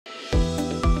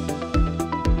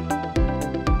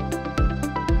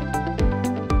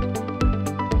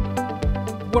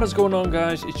What is going on,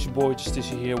 guys? It's your boy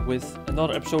Justiciar here with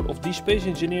another episode of the Space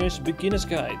Engineer's Beginner's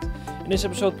Guide. In this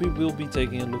episode we will be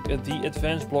taking a look at the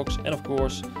advanced blocks and of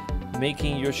course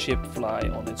making your ship fly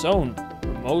on its own,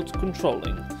 remote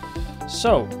controlling.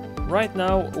 So right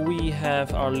now we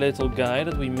have our little guy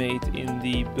that we made in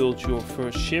the build your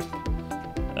first ship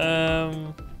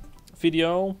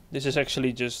video. This is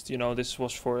actually just, you know, this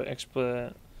was for this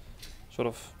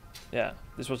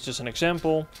was just an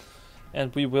example.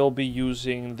 And we will be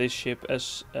using this ship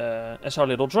as our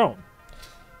little drone,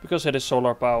 because it is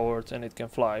solar powered and it can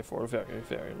fly for a very,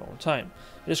 very long time.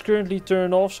 It is currently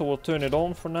turned off, so we'll turn it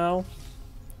on for now.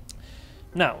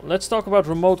 Now, let's talk about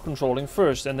remote controlling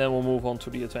first, and then we'll move on to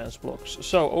the advanced blocks.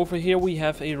 So, over here we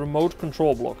have a remote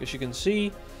control block. As you can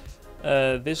see,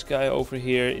 this guy over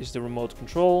here is the remote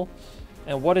control.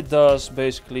 And what it does,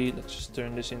 basically, let's just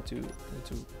turn this into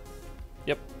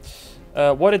yep.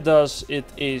 What it does, it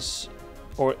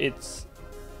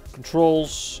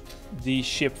controls the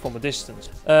ship from a distance.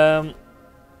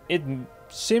 It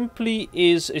simply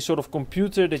is a sort of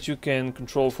computer that you can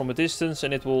control from a distance,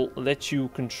 and it will let you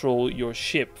control your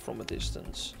ship from a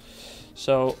distance.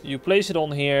 So you place it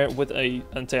on here with a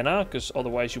antenna, because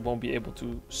otherwise you won't be able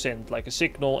to send like a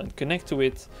signal and connect to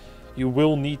it. You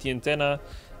will need the antenna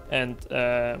and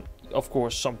of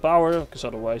course some power, because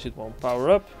otherwise it won't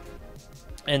power up.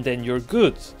 And then you're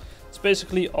good. It's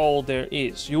basically all there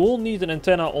is. You will need an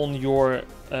antenna on your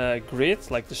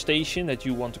grid, like the station that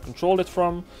you want to control it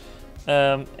from,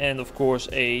 and of course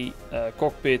a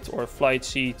cockpit or a flight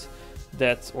seat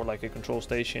or like a control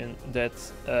station that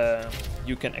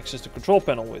you can access the control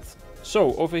panel with.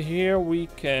 So over here we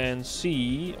can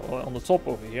see on the top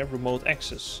over here, remote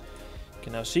access. You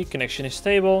can now see connection is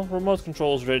stable, remote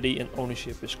control is ready, and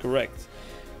ownership is correct.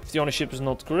 If the ownership is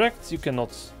not correct, you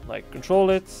cannot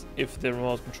control it. If the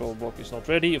remote control block is not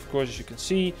ready, of course, as you can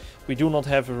see, we do not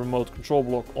have a remote control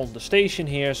block on the station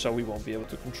here, so we won't be able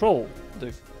to control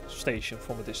the station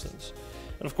from a distance.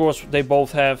 And of course, they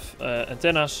both have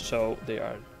antennas, so they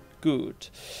are good.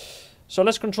 So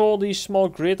let's control the small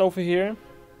grid over here.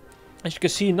 As you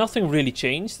can see, nothing really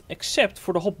changed except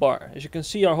for the hotbar. As you can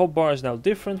see, our hotbar is now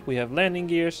different. We have landing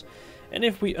gears, and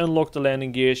if we unlock the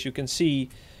landing gears, you can see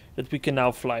that we can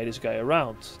now fly this guy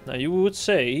around. Now you would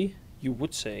say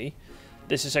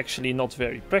this is actually not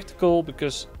very practical,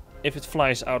 because if it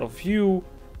flies out of view,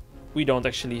 we don't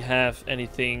actually have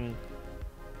anything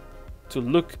to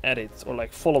look at it or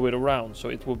follow it around, so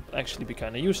it would actually be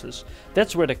kind of useless.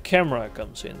 That's where the camera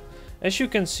comes in. As you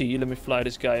can see, let me fly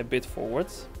this guy a bit forward.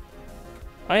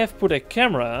 I have put a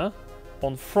camera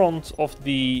on front of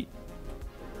the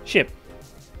ship,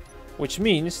 which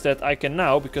means that I can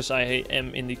now, because I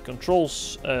am in the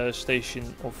controls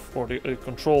station or the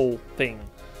control thing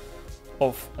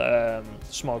of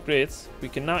small grid, we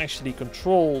can now actually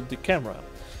control the camera.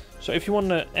 So if you want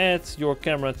to add your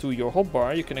camera to your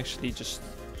hotbar, you can actually just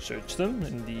search them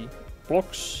in the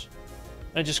blocks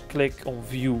and just click on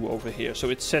view over here.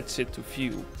 So it sets it to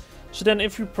view. So then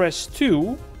if you press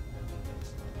 2,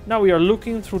 now we are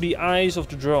looking through the eyes of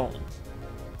the drone.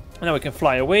 Now we can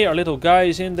fly away. Our little guy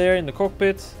is in there in the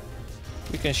cockpit.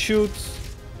 We can shoot.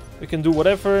 We can do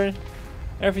whatever.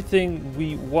 Everything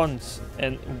we want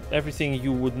and everything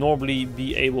you would normally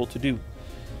be able to do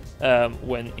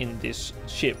when in this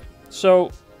ship. So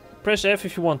press F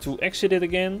if you want to exit it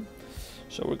again.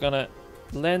 So we're gonna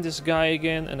land this guy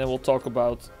again, and then we'll talk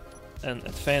about an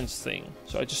advanced thing.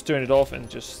 So I just turned it off and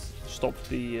just stopped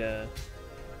the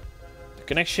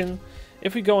connection.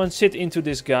 If we go and sit into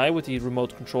this guy with the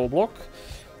remote control block,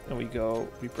 and we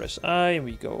press I, and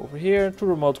we go over here to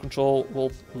remote control,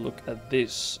 we'll look at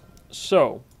this.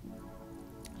 So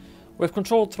we have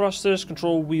control thrusters,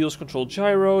 control wheels, control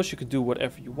gyros. You can do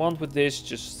whatever you want with this.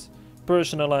 Just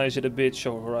personalize it a bit,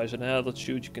 show horizon and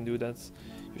altitude. You can do that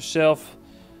yourself.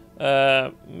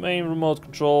 Main remote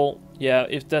control, yeah,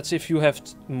 if you have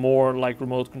more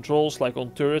remote controls, like on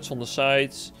turrets on the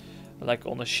sides, like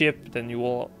on a ship, then you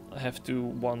will have to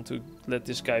want to let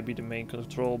this guy be the main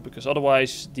control, because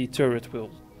otherwise the turret will,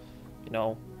 you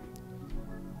know,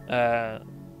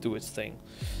 do its thing.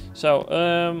 So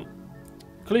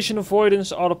collision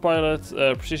avoidance, autopilot,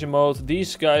 precision mode,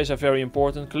 these guys are very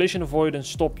important. Collision avoidance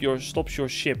stops your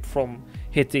ship from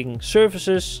hitting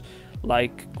surfaces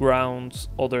like ground,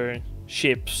 other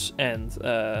ships, and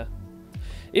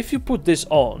if you put this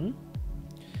on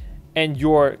and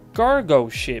your cargo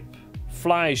ship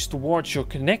flies towards your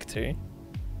connector,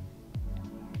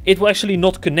 it will actually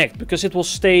not connect, because it will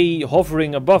stay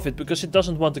hovering above it, because it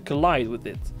doesn't want to collide with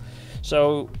it.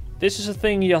 So this is a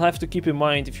thing you'll have to keep in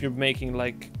mind if you're making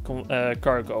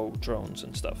cargo drones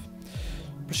and stuff.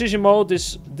 Precision mode,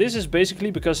 this is basically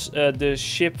because the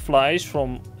ship flies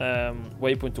from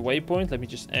waypoint to waypoint. Let me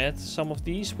just add some of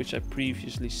these, which I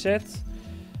previously set.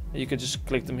 You can just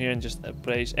click them here and just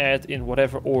place add in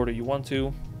whatever order you want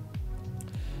to.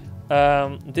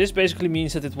 This basically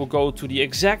means that it will go to the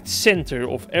exact center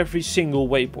of every single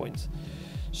waypoint.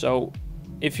 So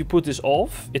if you put this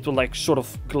off, it will like sort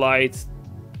of glide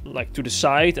like to the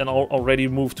side and already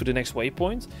move to the next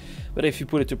waypoint. But if you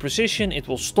put it to precision, it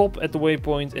will stop at the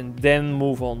waypoint and then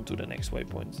move on to the next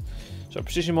waypoint. So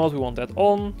precision mode, we want that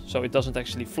on, so it doesn't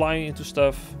actually fly into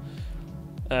stuff.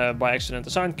 By accident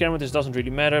assigned camera, this doesn't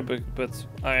really matter, but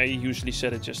I usually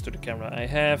set it just to the camera I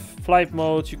have. Flight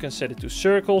mode, you can set it to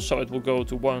circle, so it will go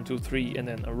to 1, 2, 3 and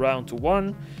then around to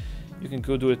 1. You can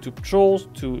go do it to patrol,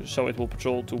 so it will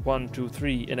patrol to 1, 2,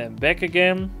 3 and then back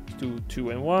again to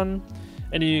 2 and 1.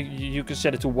 And you can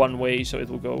set it to one way, so it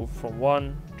will go from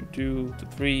 1 to 2 to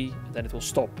 3, and then it will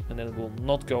stop, and then it will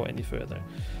not go any further.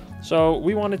 So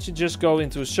we wanted to just go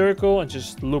into a circle and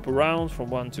just loop around from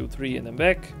 1, 2, 3 and then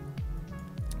back.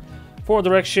 Forward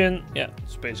direction, yeah,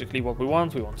 it's basically what we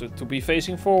want. We want it to be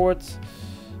facing forwards.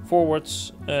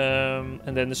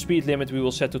 And then the speed limit we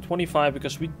will set to 25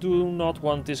 because we do not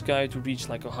want this guy to reach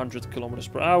like 100 kilometers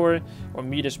per hour or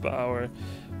meters per hour,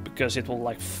 because it will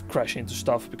like crash into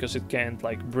stuff because it can't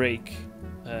like brake.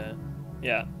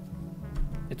 Yeah,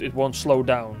 it won't slow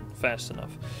down fast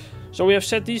enough. So we have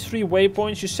set these 3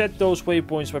 waypoints. You set those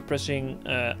waypoints by pressing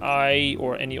I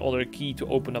or any other key to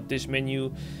open up this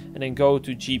menu, and then go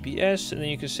to GPS, and then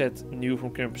you can set new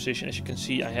from current position. As you can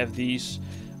see, I have these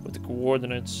with the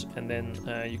coordinates, and then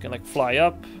you can like fly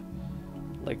up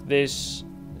like this.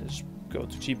 Just go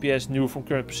to GPS, new from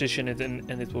current position,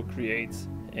 and it will create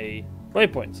a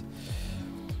waypoint.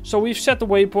 So we've set the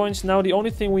waypoints. Now the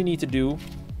only thing we need to do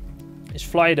is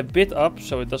fly it a bit up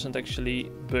so it doesn't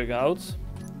actually bug out.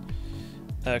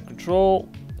 Control,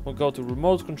 we'll go to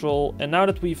remote control, and now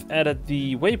that we've added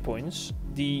the waypoints,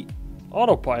 the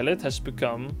autopilot has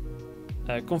become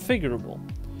configurable.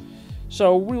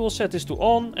 So we will set this to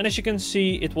on, and as you can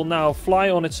see, it will now fly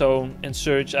on its own and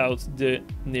search out the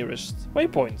nearest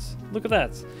waypoint. Look at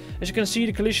that. As you can see,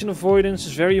 the collision avoidance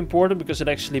is very important because it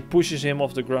actually pushes him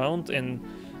off the ground and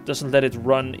doesn't let it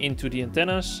run into the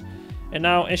antennas. And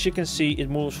now, as you can see, it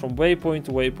moves from waypoint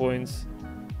to waypoint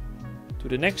to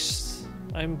the next,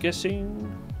 I'm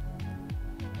guessing.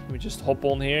 Let me just hop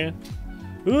on here.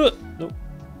 No,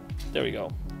 there we go.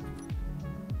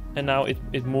 And now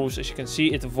it moves, as you can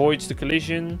see, it avoids the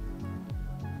collision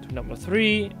to number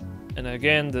 3. And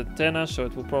again, the antenna, so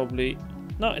it will probably...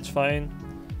 No, it's fine.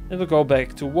 It will go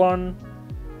back to 1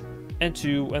 and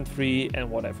 2 and 3 and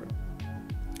whatever.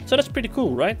 So that's pretty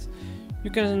cool, right?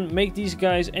 You can make these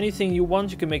guys anything you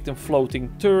want. You can make them floating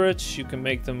turrets. You can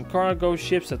make them cargo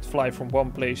ships that fly from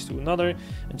one place to another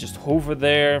and just hover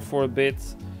there for a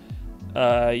bit.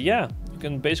 Yeah, you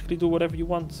can basically do whatever you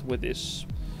want with this.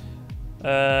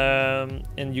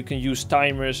 And you can use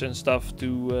timers and stuff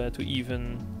to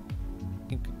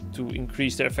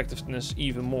increase their effectiveness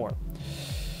even more.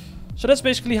 So that's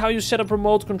basically how you set up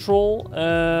remote control.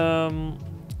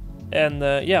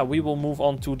 Yeah, we will move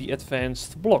on to the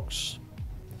advanced blocks.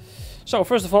 So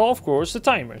first of all, of course, the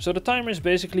timer. So the timer is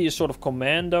basically a sort of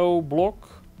commando block,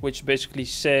 which basically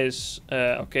says,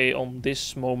 okay, on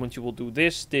this moment you will do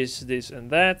this, this, and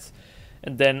that,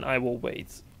 and then I will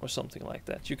wait, or something like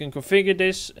that. You can configure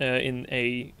this in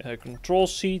a control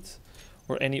seat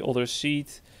or any other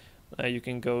seat. You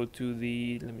can go to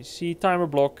the, let me see, timer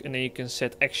block, and then you can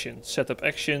set actions, set up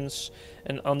actions,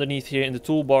 and underneath here in the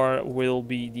toolbar will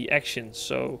be the actions.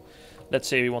 So let's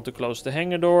say we want to close the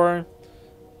hangar door,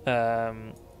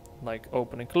 like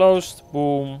open and closed,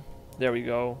 boom, there we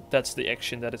go. That's the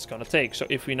action that it's gonna take. So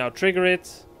if we now trigger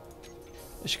it,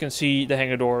 as you can see, the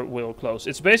hangar door will close.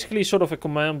 It's basically sort of a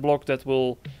command block that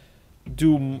will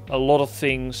do a lot of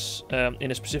things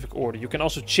in a specific order. You can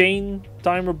also chain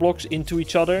timer blocks into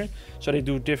each other, so they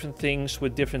do different things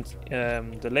with different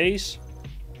delays,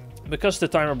 because the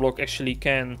timer block actually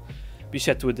can be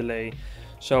set to a delay.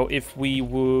 So if we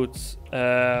would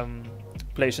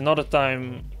place another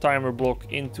timer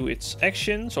block into its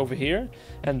actions over here,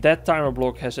 and that timer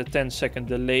block has a 10-second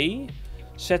delay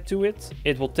set to it,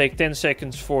 it will take 10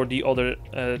 seconds for the other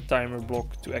timer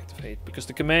block to activate, because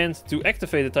the command to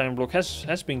activate the timer block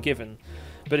has been given,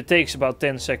 but it takes about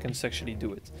 10 seconds to actually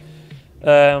do it.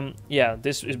 Yeah,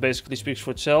 this is basically speaks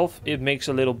for itself. It makes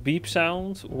a little beep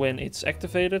sound when it's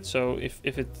activated, so if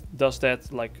it does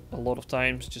that like a lot of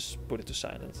times, just put it to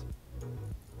silent.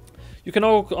 You can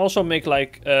also make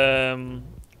like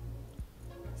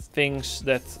things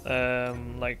that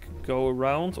like go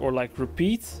around or like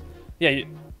repeat. Yeah,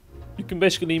 You can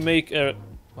basically make a...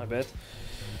 My bad.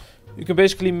 You can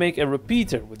basically make a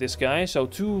repeater with this guy. So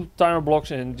 2 timer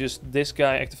blocks and just this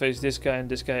guy activates this guy and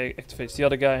this guy activates the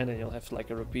other guy. And then you'll have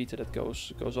like a repeater that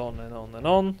goes on and on and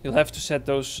on. You'll have to set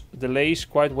those delays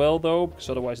quite well though, because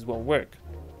otherwise it won't work.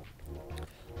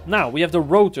 Now we have the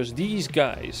rotors, these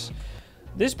guys.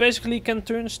 This basically can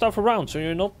turn stuff around, so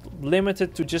you're not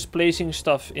limited to just placing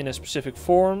stuff in a specific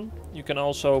form. You can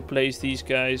also place these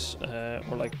guys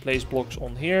or like place blocks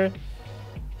on here.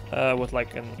 With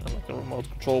like a remote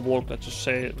control block. Let's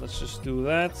just do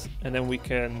that, and then we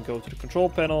can go to the control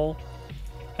panel,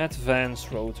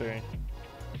 advanced rotor,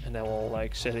 and then we'll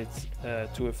like set it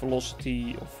to a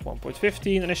velocity of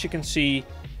 1.15, and as you can see,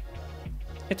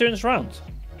 it turns around.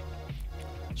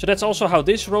 So that's also how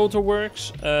this rotor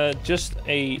works. Just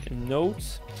a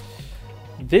note: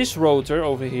 this rotor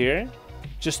over here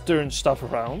just turns stuff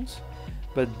around,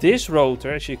 but this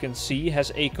rotor, as you can see,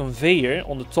 has a conveyor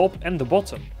on the top and the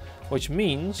bottom. Which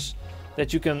means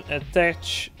that you can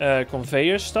attach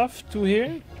conveyor stuff to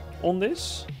here on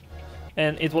this,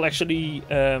 and it will actually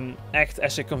act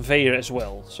as a conveyor as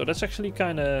well. So that's actually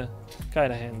kind of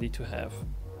handy to have.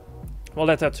 We'll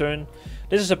let that turn.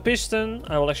 This is a piston.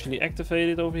 I will actually activate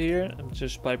it over here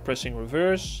just by pressing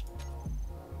reverse.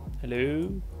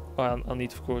 Hello. I'll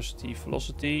need, of course, the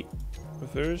velocity.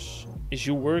 Reverse. Is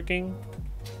you working?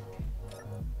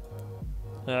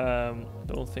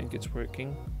 Don't think it's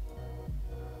working.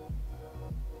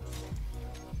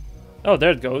 Oh,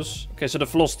 there it goes. Okay, so the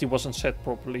velocity wasn't set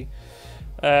properly.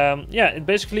 Yeah, it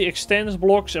basically extends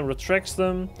blocks and retracts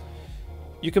them.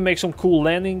 You can make some cool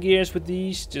landing gears with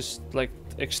these, just like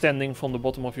extending from the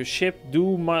bottom of your ship.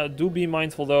 Do be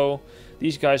mindful though,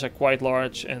 these guys are quite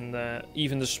large, and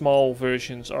even the small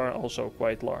versions are also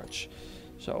quite large.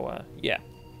 So yeah.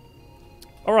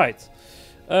 Alright.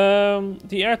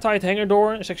 The airtight hangar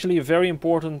door is actually a very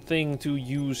important thing to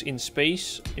use in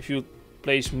space. If you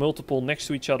place multiple next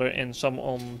to each other and some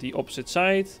on the opposite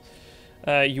side,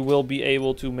 you will be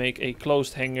able to make a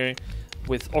closed hangar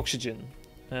with oxygen.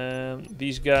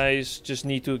 These guys just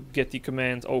need to get the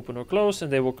command open or closed,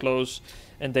 and they will close,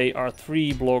 and they are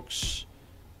 3 blocks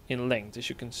in length. As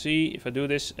you can see, if I do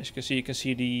this, as you can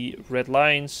see the red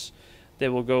lines. They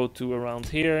will go to around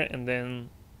here, and then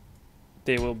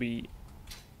they will be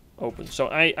open. So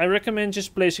I recommend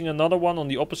just placing another one on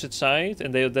the opposite side,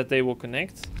 and that they will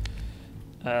connect.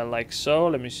 Like so.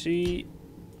 Let me see.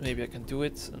 Maybe I can do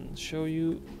it and show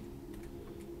you.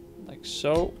 Like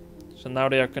so. So now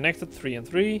they are connected, 3 and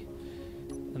 3.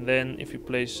 And then if you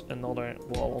place another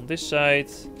wall on this side,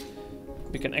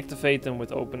 we can activate them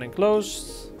with open and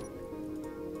closed.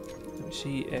 Let me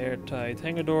see. Airtight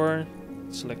hangar door.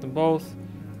 Select them both.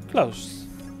 Closed.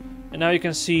 And now you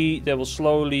can see they will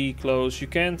slowly close. You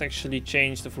can't actually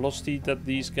change the velocity that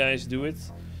these guys do it.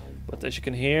 But as you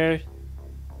can hear,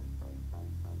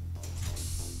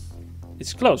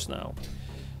 it's closed now.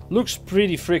 Looks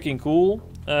pretty freaking cool.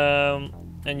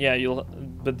 And yeah,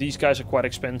 but these guys are quite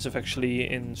expensive actually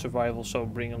in survival, so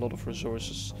bring a lot of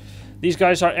resources. These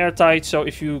guys are airtight, so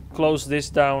if you close this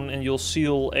down and you'll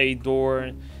seal a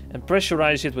door and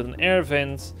pressurize it with an air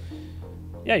vent,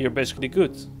 yeah, you're basically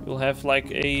good. You'll have like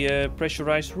a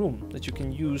pressurized room that you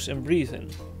can use and breathe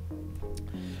in.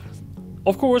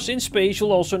 Of course, in space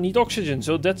you'll also need oxygen,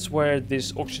 so that's where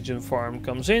this oxygen farm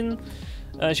comes in.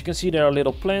 As you can see, there are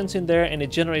little plants in there, and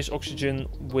it generates oxygen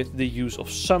with the use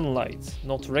of sunlight.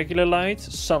 Not regular light,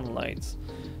 sunlight.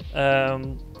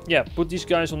 Yeah, put these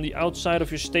guys on the outside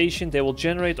of your station. They will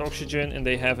generate oxygen, and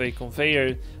they have a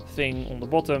conveyor thing on the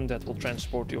bottom that will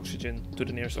transport the oxygen to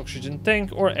the nearest oxygen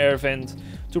tank or air vent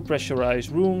to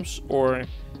pressurize rooms, or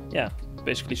yeah,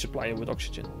 basically supply you with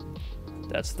oxygen.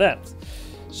 That's that.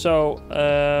 So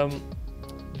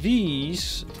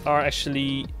these are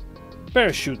actually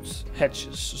parachute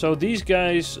hatches. So these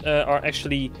guys are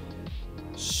actually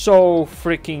so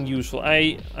freaking useful.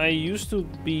 I used to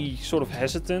be sort of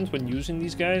hesitant when using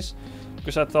these guys,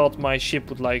 because I thought my ship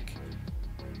would like,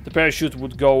 the parachute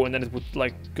would go and then it would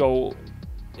like go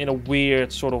in a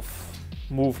weird sort of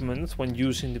movement when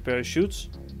using the parachutes.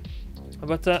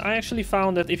 But I actually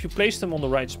found that if you place them on the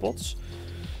right spots,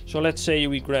 so let's say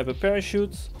we grab a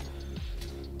parachute.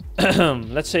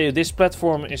 Let's say this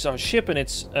platform is our ship and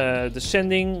it's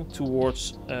descending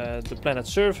towards the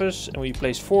planet's surface, and we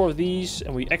place 4 of these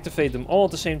and we activate them all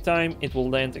at the same time, it will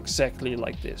land exactly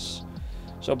like this.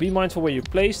 So be mindful where you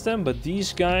place them, but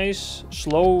these guys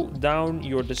slow down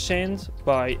your descent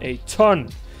by a ton.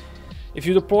 If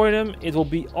you deploy them, it will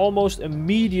be almost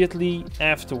immediately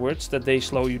afterwards that they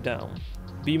slow you down.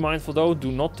 Be mindful though,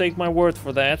 do not take my word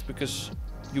for that, because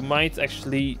you might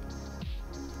actually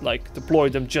like deploy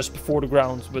them just before the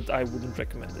ground, but I wouldn't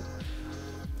recommend it.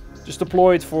 Just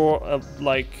deploy it for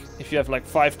like if you have like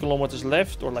 5 kilometers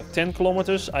left or like 10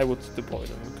 kilometers, I would deploy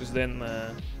them, because then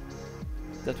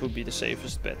that would be the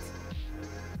safest bet.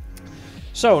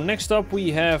 So next up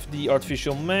we have the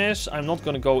artificial mass. I'm not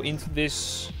going to go into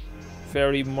this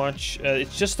very much.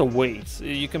 It's just a weight.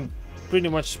 You can pretty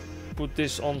much put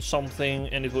this on something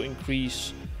and it will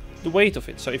increase the weight of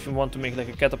it. So if you want to make like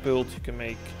a catapult, you can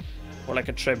make, or like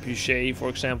a trebuchet for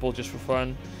example, just for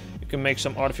fun. You can make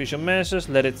some artificial masses,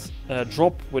 let it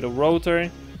drop with a rotor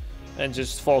and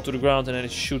just fall to the ground, and then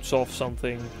it shoots off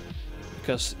something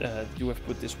because you have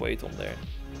put this weight on there.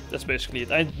 That's basically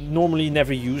it. I normally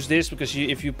never use this because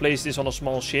if you place this on a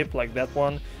small ship like that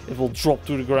one, it will drop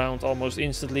to the ground almost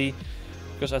instantly,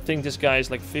 because I think this guy is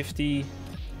like 50,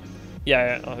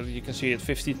 yeah, you can see it,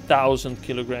 50,000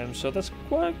 kilograms, so that's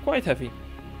quite heavy.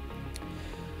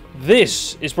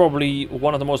 This is probably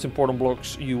one of the most important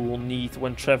blocks you will need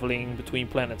when traveling between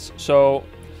planets. So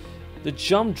the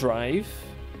jump drive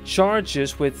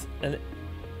charges with an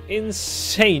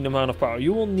insane amount of power.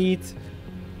 You will need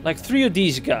like 3 of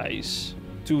these guys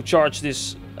to charge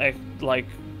this like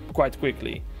quite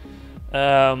quickly.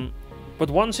 But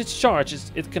once it's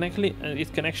charged, it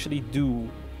can actually do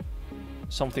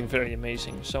something very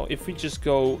amazing. So if we just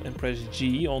go and press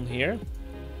G on here,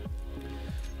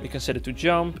 we can set it to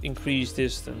jump, increase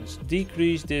distance,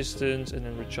 decrease distance, and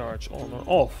then recharge on or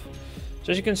off.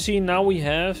 So as you can see, now we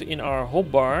have in our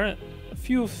hotbar a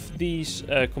few of these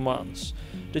commands.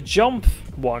 The jump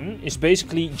one is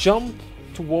basically jump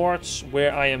towards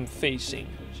where I am facing.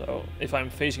 So if I'm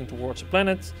facing towards a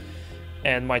planet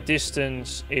and my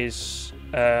distance is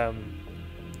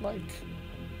like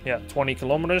 20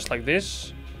 kilometers like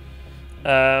this,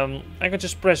 I can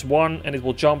just press 1 and it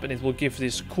will jump, and it will give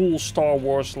this cool Star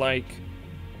Wars like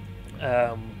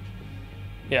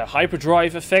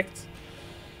hyperdrive effect,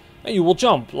 and you will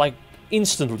jump like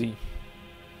instantly.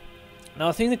 Now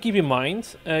a thing to keep in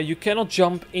mind, you cannot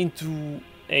jump into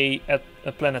a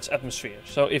planet's atmosphere.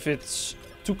 So if it's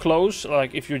too close,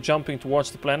 like if you're jumping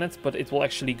towards the planet but it will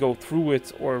actually go through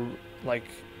it, or like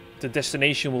the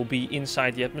destination will be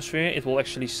inside the atmosphere, it will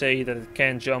actually say that it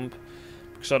can't jump,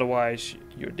 because otherwise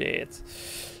you're dead.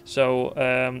 So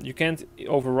you can't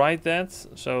override that,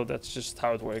 so that's just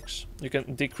how it works. You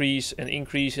can decrease and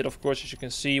increase it, of course, as you can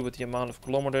see, with the amount of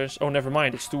kilometers. Oh, never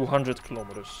mind, it's 200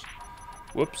 kilometers.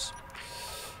 Whoops.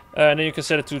 And then you can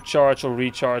set it to charge or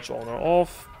recharge on or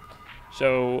off.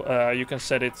 So you can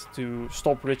set it to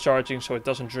stop recharging, so it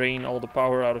doesn't drain all the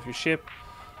power out of your ship.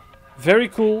 Very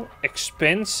cool,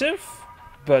 expensive,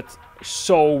 but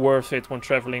so worth it when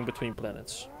traveling between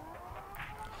planets.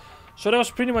 So that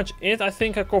was pretty much it. I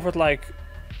think I covered like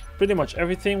pretty much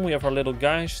everything. We have our little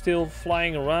guy still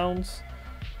flying around.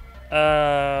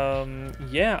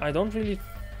 Yeah, I don't really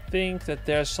think that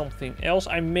there's something else.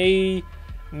 I may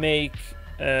make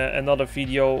another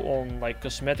video on like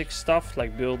cosmetic stuff,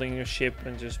 like building your ship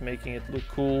and just making it look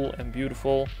cool and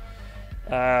beautiful.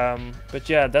 But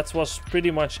yeah, that was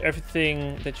pretty much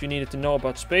everything that you needed to know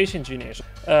about space engineers.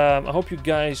 I hope you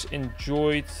guys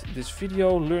enjoyed this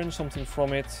video, learned something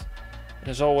from it. And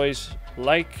as always,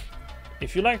 like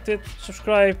if you liked it,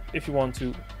 subscribe if you want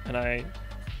to, and I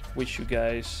wish you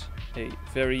guys a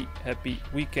very happy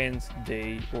weekend,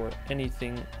 day, or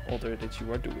anything other that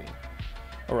you are doing.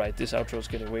 Alright, this outro is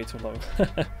getting way too long.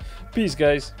 Peace,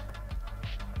 guys.